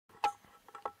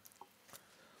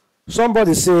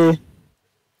Somebody say,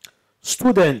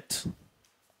 student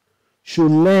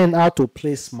should learn how to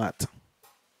play smart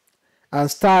and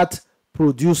start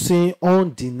producing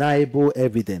undeniable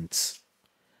evidence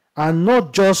and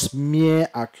not just mere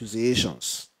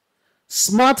accusations.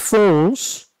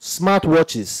 Smartphones,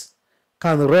 smartwatches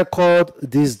can record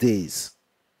these days.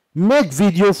 Make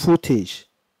video footage,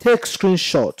 take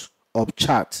screenshot of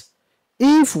chat.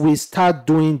 If we start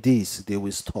doing this, they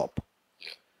will stop.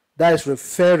 That is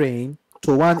referring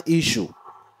to one issue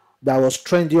that was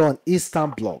trending on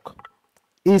Eastern Blog.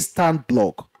 Eastern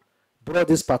Blog brought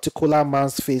this particular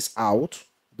man's face out.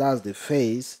 That's the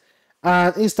face.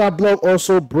 And Eastern Blog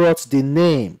also brought the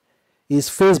name, his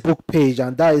Facebook page,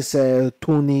 and that is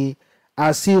Tony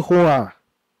Asihoa.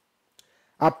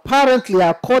 Apparently,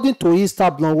 according to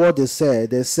Eastern Blog, what they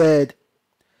said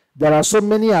there are so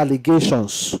many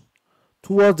allegations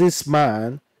towards this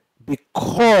man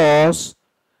because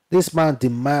this man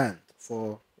demand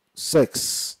for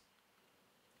sex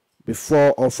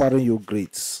before offering you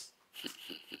grades.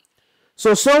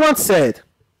 So someone said,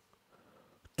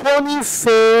 Tony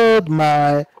failed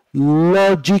my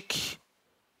logic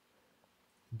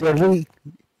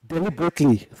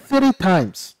deliberately 3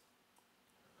 times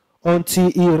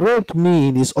until he raped me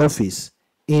in his office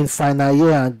in final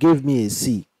year and gave me a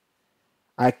C.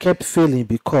 I kept failing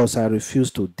because I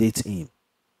refused to date him.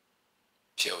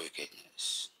 Pure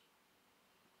wickedness.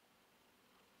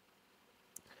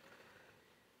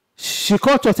 She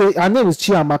called to say, her name is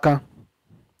Chiamaka.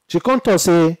 She called to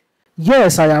say,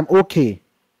 yes, I am okay.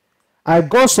 I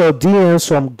got some DMs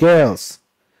from girls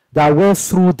that went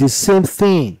through the same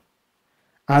thing,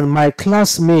 and my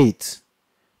classmate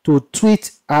to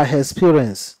tweet her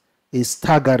experience is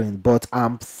staggering, but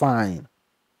I'm fine.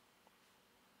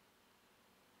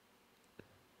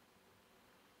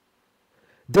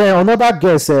 Then another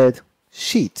girl said,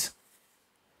 shit.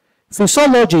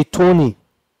 Physiology Tony,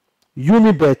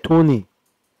 Unibet Tony,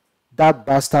 that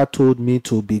bastard told me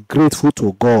to be grateful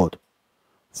to God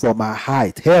for my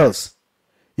height. Else,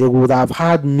 he would have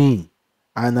had me,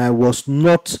 and I was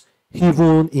not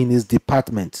even in his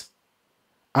department.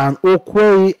 And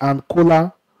Okwei and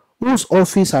Kola, whose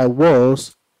office I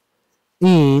was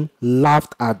in,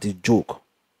 laughed at the joke.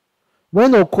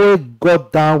 When Okwei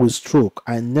got down with stroke,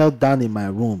 I knelt down in my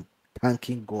room,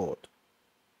 thanking God.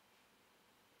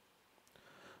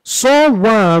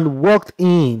 Someone walked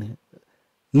in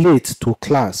late to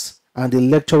class, and the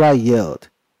lecturer yelled,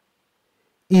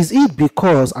 is it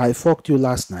because I fucked you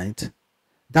last night?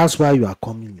 That's why you are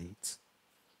coming late.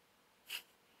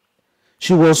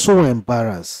 She was so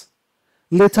embarrassed.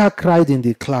 Later cried in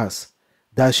the class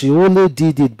that she only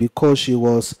did it because she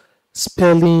was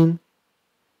spelling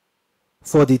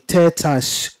for the 3rd time.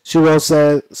 She was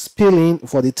spelling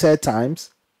for the 3rd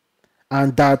times,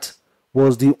 and that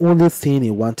was the only thing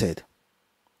he wanted.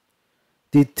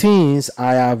 The things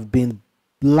I have been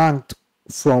blanked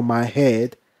from my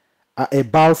head are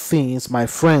about things my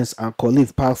friends and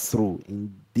colleagues pass through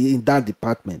in that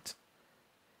department.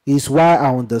 Is why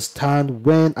I understand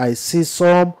when I see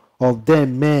some of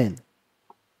them men.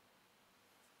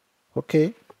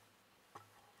 Okay.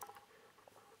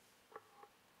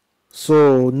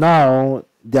 So now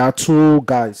there are 2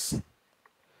 guys.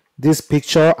 This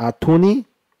picture are Tony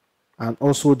and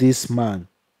also this man,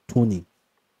 Tony.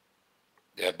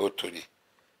 They are both Tony.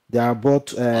 They are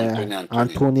both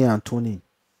Anthony and Tony.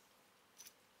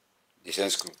 The same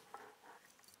school?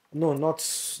 No, not...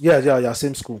 Yeah,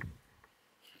 same school.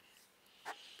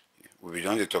 We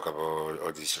don't talk about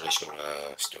all this racial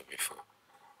stuff before.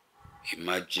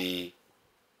 Imagine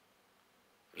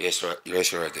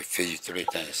restaurant they fail you 3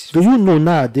 times. Do you know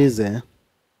nowadays,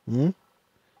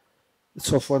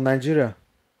 so for Nigeria,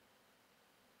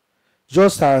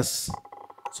 just as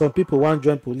some people want to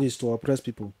join police to oppress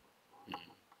people,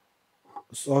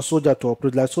 or soldier to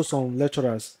oppress, like so some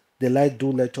lecturers, they like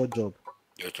do lecture job.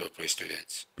 They to oppress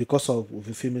students. Because of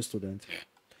a female student. Yeah.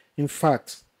 In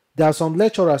fact, there are some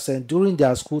lecturers during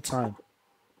their school time,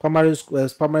 primary,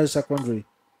 secondary,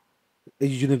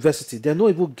 university, they don't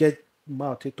even get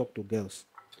mouth to talk to girls.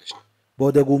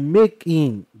 But they will make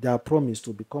in their promise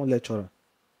to become lecturer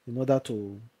in order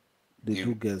to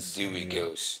do girls. Deal with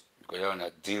girls. Because they are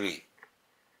not dealing.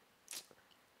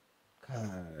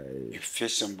 You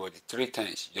face somebody 3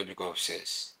 times just because of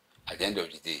sex. At the end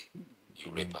of the day,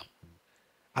 you rape them.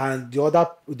 And the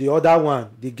other one,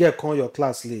 the girl come your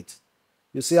class late.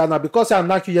 You say, Anna, because I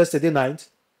knocked you yesterday night,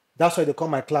 that's why they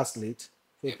come my class late.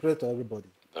 They pray to everybody.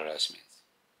 Embarrassment.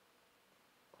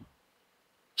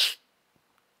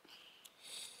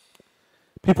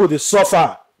 People, they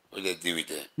suffer. What they deal with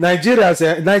them?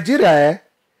 Nigeria,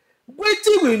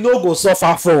 Wetin we no go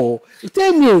suffer for?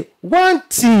 Tell me one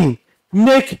thing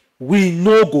make we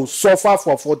no go suffer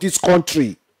for dis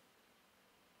country.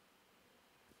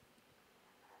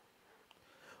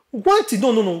 One thing,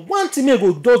 no. One thing make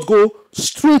go just go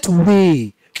straight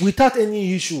way without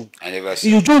any issue. I never see.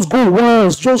 You just go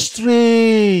once, just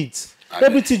straight.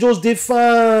 Everything just dey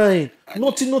fine.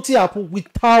 Nothing happen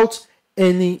without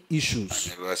any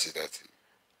issues. I never see that thing.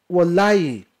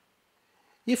 Wallahi,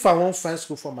 if I wan find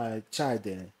school for my child,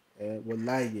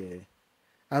 wallahi,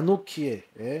 I no care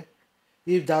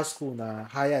if that school na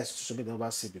higher institution wey dem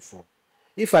never see before.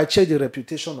 If I check the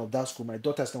reputation of that school, my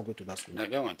daughter is not going to that school. No, I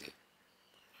don't want it.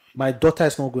 My daughter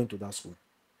is not going to that school.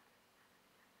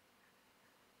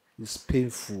 It's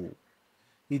painful.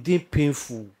 It dey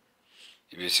painful.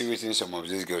 If you see wetin some of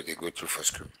these girls they go through for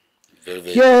school,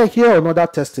 very. Here another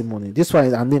testimony. This one,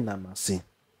 her name na Mercy.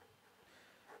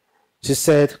 She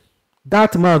said,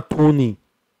 that man Tony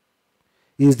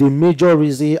is the major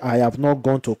reason I have not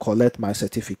gone to collect my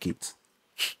certificate.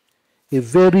 A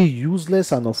very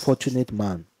useless and unfortunate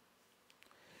man.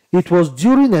 It was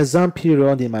during exam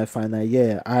period in my final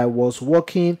year. I was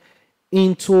walking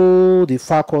into the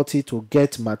faculty to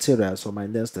get materials for my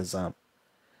next exam.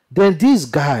 Then this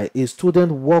guy, a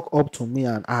student, walked up to me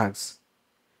and asked,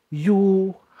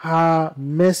 "You are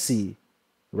Mercy,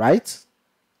 right?"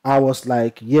 I was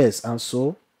like, "Yes," and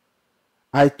so?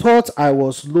 I thought I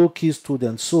was low-key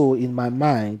student, so in my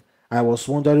mind, I was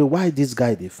wondering why this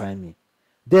guy dey find me.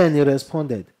 Then he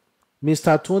responded,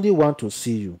 "Mr. Tony want to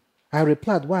see you." I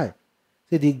replied, "Why?"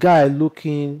 Say the guy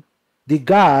looking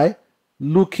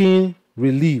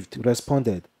relieved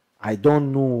responded, "I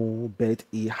don't know, but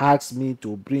he asked me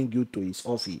to bring you to his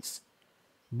office."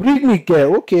 Bring me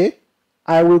here, okay.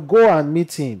 I will go and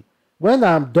meet him. When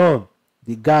I'm done,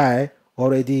 the guy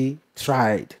already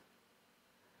tried.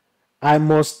 I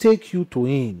must take you to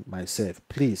him myself,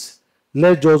 please.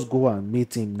 Let's just go and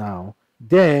meet him now.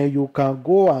 Then you can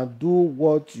go and do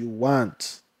what you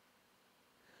want.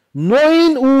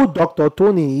 Knowing who Dr.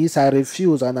 Tony is, I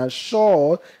refused and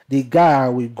assured the guy I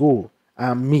will go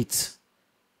and meet.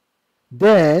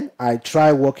 Then I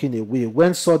tried walking away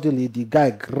when suddenly the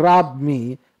guy grabbed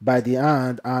me by the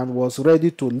hand and was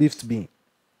ready to lift me,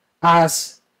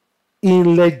 as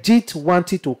in legit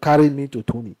wanted to carry me to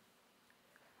Tony.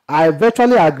 I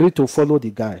virtually agreed to follow the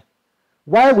guy.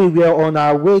 While we were on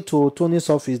our way to Tony's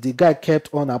office, the guy kept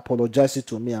on apologizing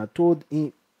to me and told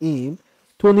him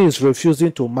Tony is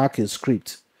refusing to mark his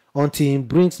script until he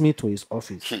brings me to his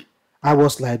office. I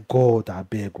was like, God, I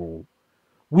beg you.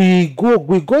 We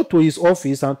go to his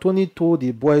office and Tony told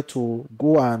the boy to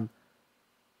go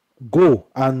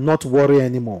and not worry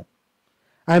anymore.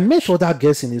 I met other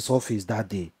guests in his office that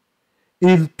day.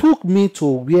 He took me to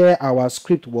where our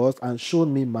script was and showed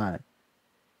me mine.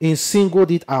 He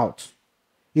singled it out.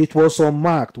 It was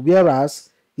unmarked, whereas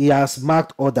he has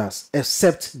marked others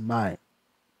except mine.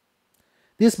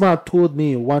 This man told me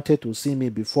he wanted to see me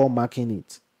before marking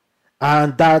it,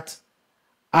 and that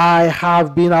I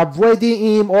have been avoiding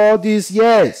him all these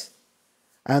years.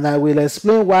 And I will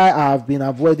explain why I have been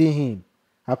avoiding him.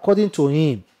 According to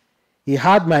him, he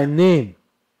had my name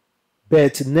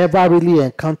but never really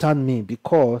encountered me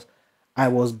because I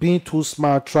was being too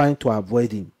smart trying to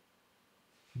avoid him.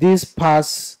 This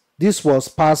was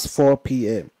past 4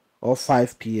 p.m. or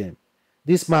 5 p.m.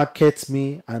 This man kept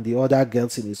me and the other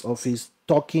girls in his office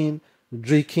talking,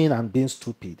 drinking, and being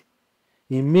stupid.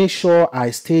 He made sure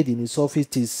I stayed in his office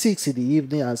till 6 in the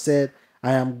evening and said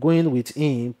I am going with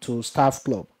him to staff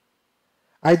club.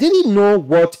 I didn't know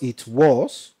what it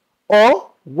was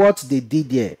or what they did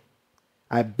there.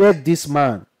 I begged this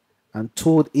man and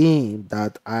told him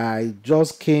that I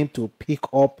just came to pick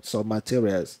up some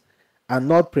materials and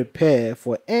not prepare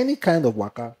for any kind of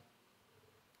waka.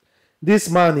 This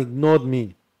man ignored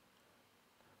me.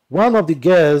 One of the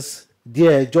girls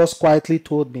there just quietly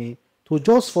told me to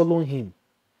just follow him,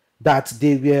 that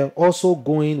they were also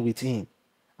going with him,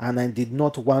 and I did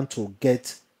not want to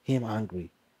get him angry.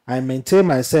 I maintained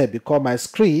myself because my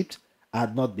script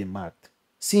had not been marked.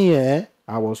 See here,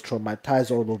 I was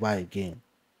traumatized all over again,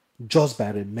 just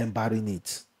by remembering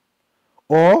it.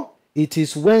 Or it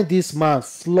is when this man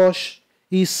flushed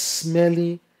his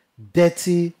smelly,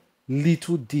 dirty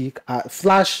little dick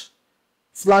flashed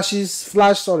his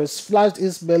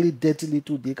smelly, dirty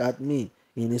little dick at me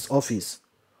in his office.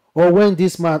 Or when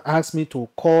this man asked me to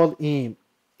call him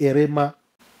Erema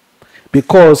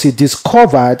because he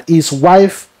discovered his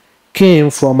wife came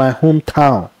from my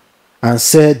hometown and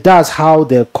said that's how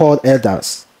they call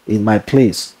elders in my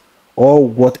place, or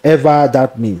whatever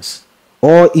that means.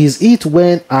 Or is it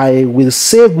when I will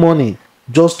save money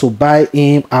just to buy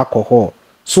him alcohol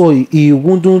so he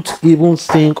wouldn't even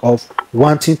think of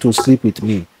wanting to sleep with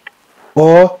me?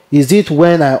 Or is it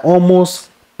when I almost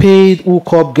paid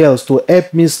hookup girls to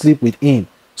help me sleep with him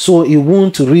so he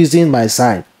won't reason my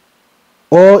side?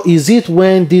 Or is it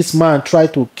when this man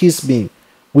tried to kiss me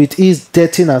with his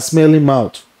dirty and smelling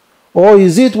mouth? Or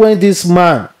is it when this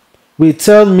man will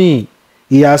tell me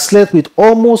he has slept with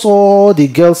almost all the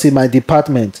girls in my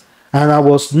department and I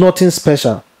was nothing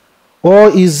special? Or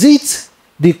is it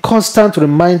the constant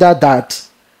reminder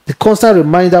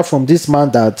from this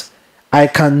man that I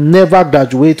can never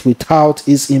graduate without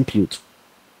his input?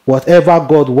 Whatever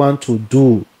God wants to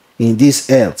do in this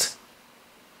earth,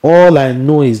 all I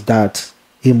know is that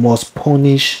he must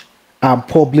punish and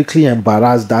publicly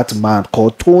embarrass that man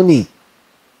called Toyin,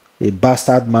 a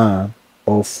bastard man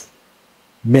of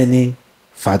many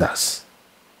fathers.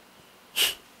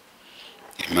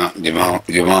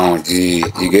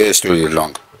 The get story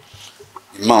long.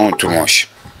 The man too much.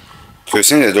 So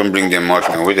since they don't bring them out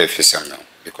now, where they face them now?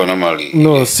 Because normally...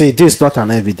 No, see, this is not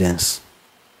an evidence.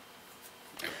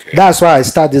 Okay. That's why I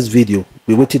start this video.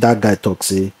 We waited that guy talk,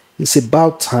 say, it's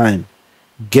about time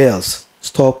girls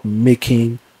stop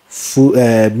making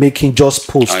just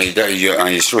posts. And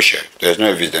it's social. There's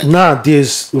no evidence. Now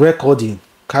there's recording.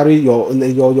 Carry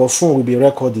your phone will be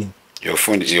recording. Your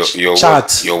phone, your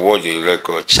chat. Your word will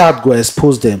record. Chat go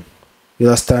expose them. You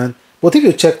understand? But if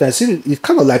you check that, see, it's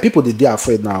kind of like people they are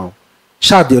afraid now.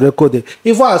 Chat they record it.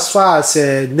 Even as far as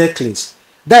a necklace.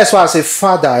 That's why as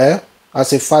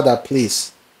a father,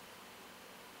 please.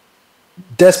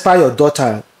 Despite your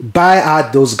daughter, buy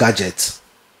her those gadgets.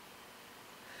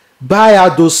 Buy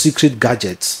her those secret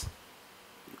gadgets.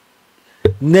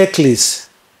 Necklace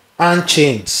and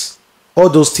chains. All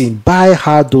those things. Buy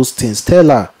her those things. Tell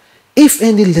her, if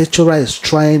any lecturer is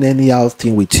trying anyhow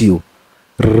thing with you,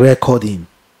 record him.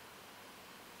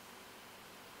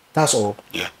 That's all.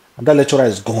 Yeah. And that lecturer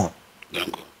is gone.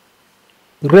 Don't go.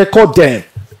 Record them.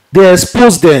 They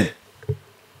expose them.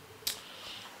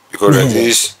 Because like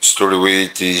this story where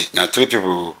it is, now 3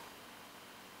 people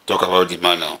talk about the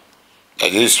man now.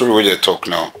 Like this story where they talk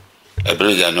now, I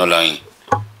believe they are not lying,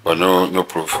 but no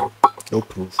proof. No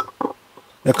proof.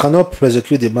 You cannot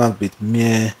prosecute the man with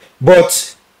mere.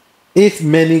 But if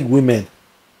many women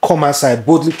come outside,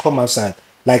 boldly come outside,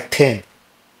 like 10,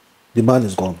 the man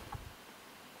is gone.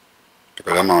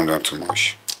 Because that man done too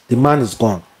much. The man is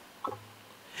gone.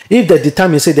 If they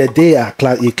determine say that they are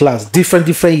a class, different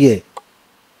year.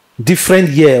 Different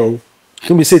year.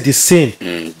 Let me say the same.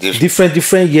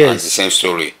 Different years. And the same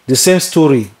story. The same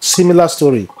story. Similar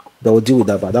story. They will deal with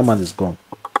that, but that man is gone.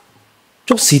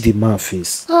 Just see the man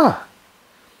face.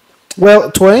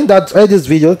 Well, to end this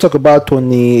video, let's talk about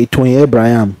Toyin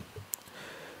Abraham.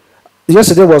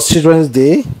 Yesterday was Children's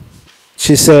Day.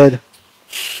 She said,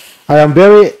 I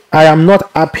am not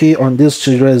happy on this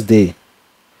Children's Day.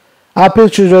 Happy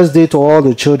Children's Day to all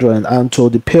the children and to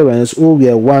the parents who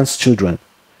were once children.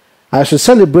 As we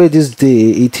celebrate this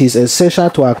day, it is essential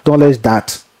to acknowledge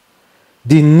that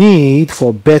the need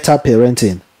for better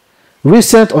parenting.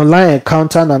 Recent online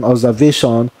encounter and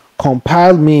observation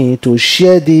compelled me to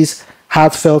share this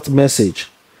heartfelt message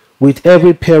with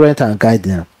every parent and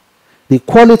guardian. The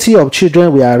quality of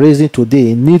children we are raising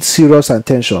today needs serious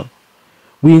attention.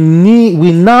 We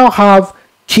now have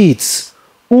kids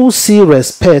who see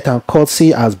respect and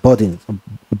courtesy as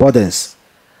burdens.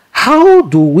 How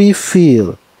do we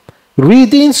feel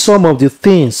reading some of the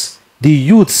things the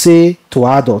youth say to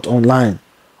adults online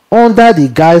under the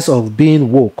guise of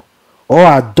being woke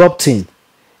or adopting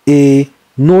a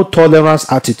no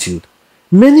tolerance attitude?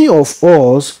 Many of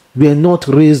us were not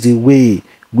raised the way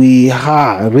we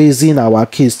are raising our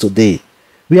kids today.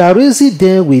 We are raising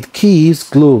them with kids'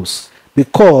 gloves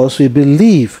because we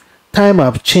believe time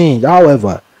have changed.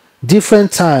 However,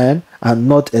 different time and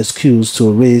not excuse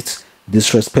to raise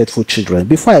disrespectful children.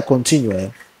 Before I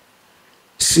continue,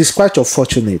 it's quite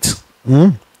unfortunate.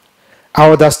 I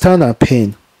understand her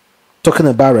pain talking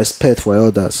about respect for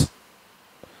elders.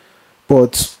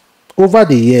 But over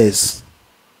the years,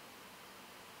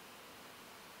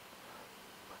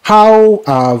 how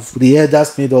have the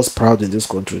elders made us proud in this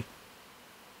country?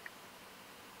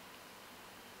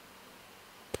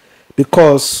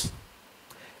 Because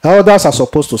elders are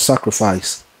supposed to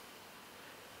sacrifice.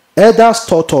 Elders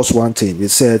taught us one thing. They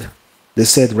said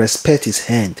respect is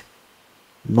earned,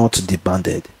 not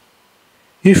demanded.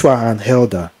 If you are an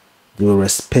elder, they will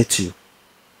respect you.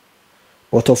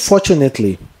 But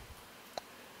unfortunately,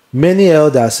 many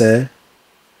elders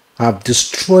have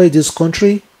destroyed this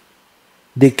country.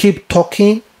 They keep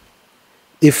talking.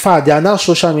 In fact, they are now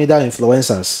social media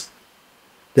influencers.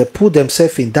 They put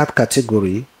themselves in that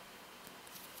category.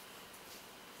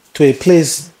 to a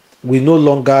place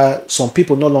some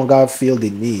people no longer feel the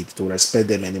need to respect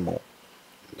them anymore.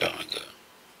 Yeah.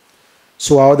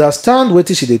 So I understand what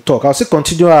she dey talk. I'll still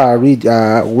continue read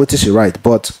what she write.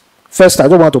 But first, I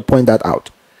don't want to point that out.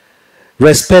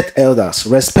 Respect elders,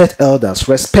 respect elders,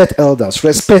 respect elders,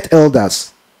 respect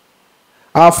elders.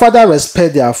 Our father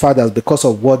respect their fathers because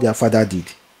of what their father did.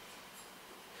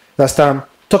 Last time,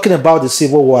 talking about the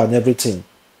Civil War and everything.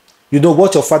 You know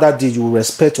what your father did, you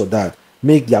respect your dad,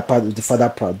 make the father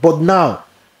proud. But now,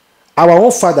 our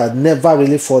own father never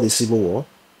really fought the Civil War.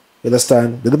 You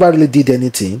understand? They never really did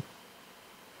anything.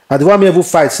 And the one even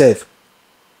fight self.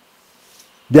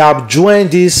 They have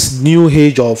joined this new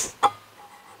age of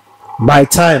my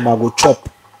time I go chop.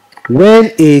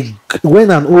 When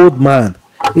an old man,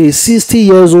 a 60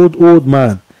 years old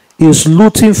man, is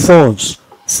looting funds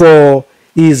for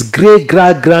his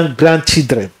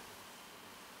grandchildren,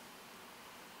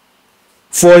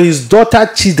 for his daughter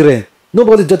children,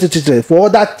 nobody's daughter children, for all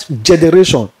that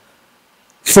generation,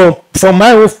 from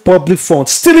my own public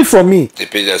funds, stealing from me. They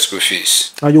pay their school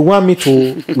fees. And you want me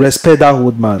to respect that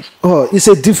old man? Oh, it's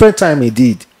a different time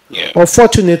indeed. Yeah.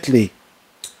 Unfortunately,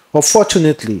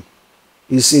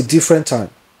 it's a different time.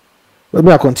 Let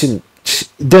me continue.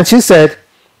 Then she said,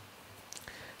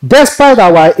 despite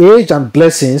our age and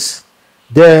blessings,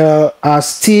 there are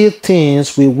still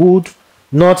things we would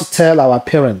not tell our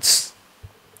parents.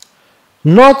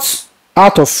 Not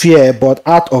out of fear, but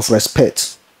out of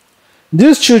respect.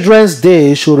 This Children's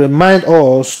Day should remind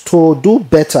us to do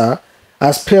better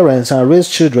as parents and raise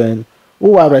children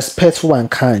who are respectful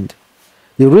and kind.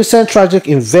 The recent tragic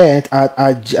event at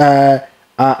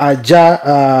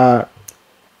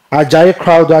Ajayi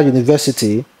Crowther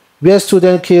University, where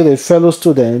students killed a fellow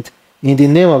student in the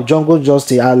name of jungle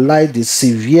justice, highlight the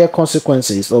severe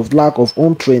consequences of lack of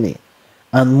home training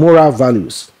and moral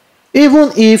values.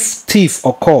 Even if theft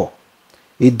occur,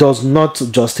 it does not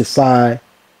justify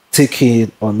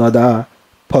taking another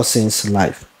person's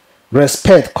life.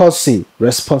 Respect, courtesy,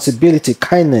 responsibility,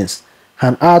 kindness,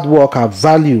 and hard work are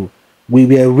values we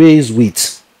were raised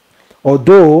with.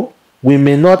 Although we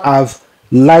may not have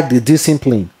liked the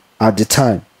discipline at the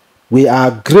time, we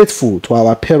are grateful to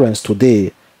our parents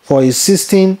today for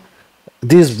insisting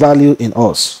this value in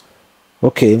us.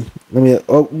 Okay, let me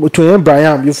Toyin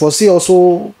Abraham, you foresee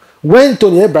also when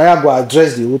Toyin Abraham will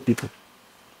address the old people.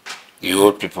 The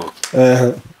old people.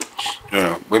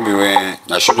 No, maybe when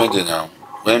I shouldn't do now.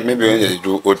 Maybe when they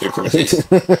do old people things.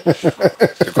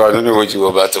 Because I don't know what you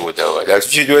about to with that one.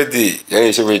 That's children day. Yeah,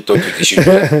 you say we talk to the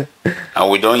children. And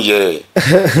we don't hear.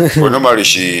 But normally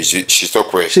she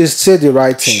talk well. She said the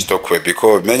right thing. She talk well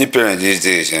because many parents these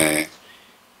days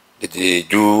they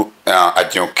do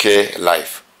at your care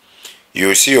life.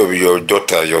 You see your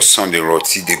daughter, your son, they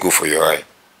roti, they go for your eye.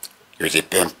 You say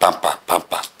pamper,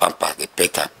 they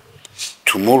pet them.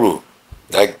 Tomorrow,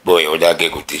 that boy or that girl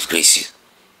go disgrace you.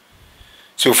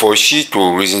 So for she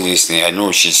to reason this thing, I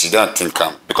know she sit down and think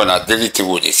because I daily think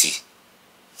what they see.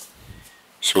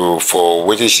 So for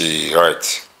what she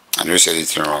right, I know said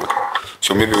it wrong.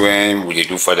 So maybe when we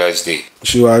do Father's Day,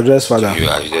 she will address father. You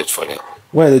address father.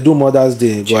 When they do Mother's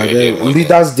Day, go address.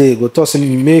 Leaders Day, go toss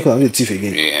him make on the teeth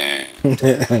again. Yeah.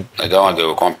 I don't want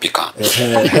to come pick her.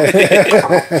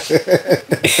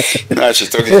 Now she's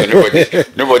talking to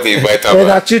nobody invite her.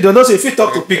 And children, don't say if you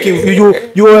talk to picking, if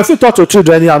you talk to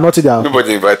children, you are not there.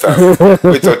 Nobody invite her.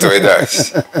 We talk to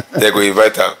others. They go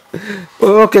invite her.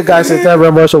 Okay, guys, thank you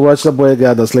very much for watching the boy.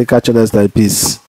 God, let's catch you next time. Peace.